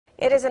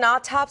It is an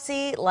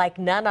autopsy like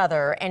none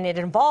other, and it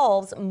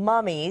involves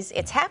mummies.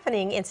 It's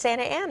happening in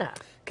Santa Ana.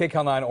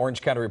 KCAL 9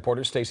 Orange County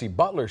reporter Stacey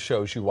Butler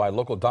shows you why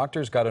local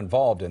doctors got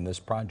involved in this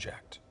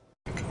project.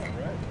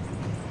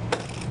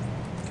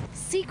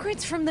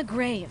 Secrets from the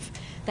grave.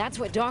 That's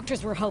what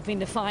doctors were hoping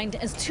to find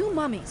as two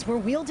mummies were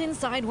wheeled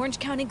inside Orange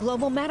County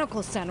Global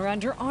Medical Center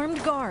under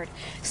armed guard,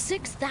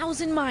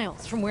 6,000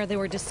 miles from where they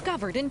were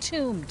discovered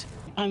entombed.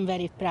 I'm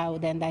very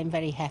proud and I'm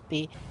very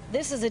happy.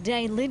 This is a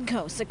day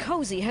Lidko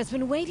Sakozy has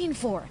been waiting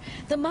for.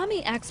 The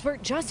mummy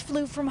expert just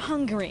flew from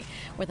Hungary,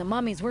 where the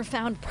mummies were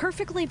found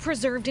perfectly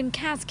preserved in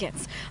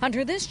caskets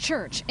under this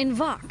church in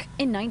Vak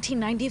in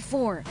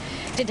 1994.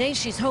 Today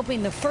she's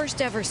hoping the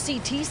first ever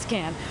CT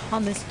scan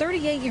on this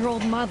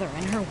 38-year-old mother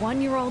and her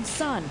 1-year-old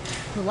son,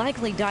 who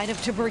likely died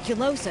of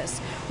tuberculosis,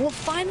 will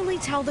finally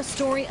tell the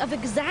story of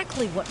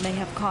exactly what may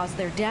have caused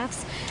their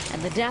deaths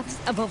and the deaths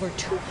of over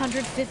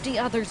 250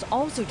 others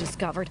also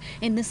discovered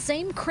in the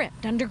same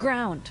crypt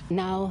underground.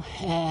 Now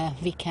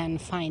we can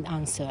find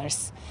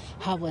answers.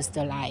 How was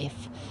the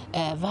life?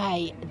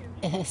 Why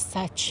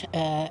such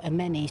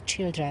many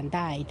children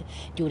died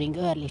during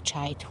early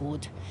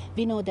childhood?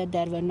 We know that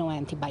there were no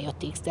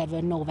antibiotics, there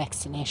were no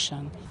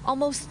vaccination.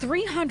 Almost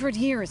 300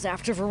 years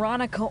after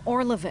Veronica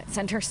Orlovitz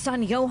and her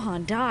son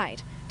Johan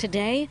died,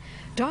 today,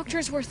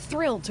 doctors were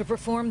thrilled to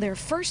perform their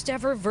first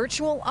ever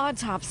virtual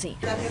autopsy.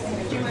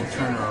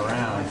 Turn her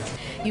around.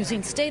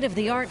 Using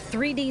state-of-the-art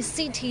 3D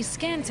CT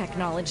scan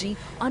technology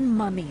on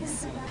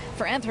mummies.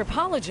 For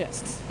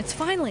anthropologists, it's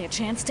finally a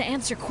chance to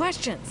answer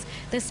questions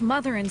this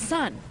mother and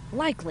son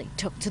likely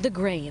took to the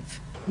grave.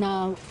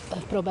 Now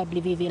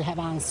probably we will have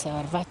answer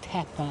what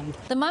happened.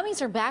 The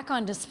mummies are back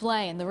on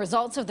display, and the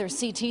results of their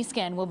CT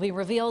scan will be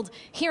revealed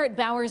here at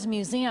Bowers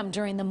Museum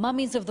during the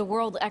Mummies of the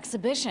World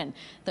exhibition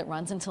that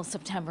runs until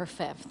September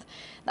 5th.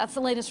 That's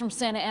the latest from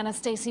Santa Ana.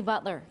 Stacey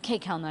Butler,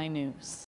 KCAL 9 News.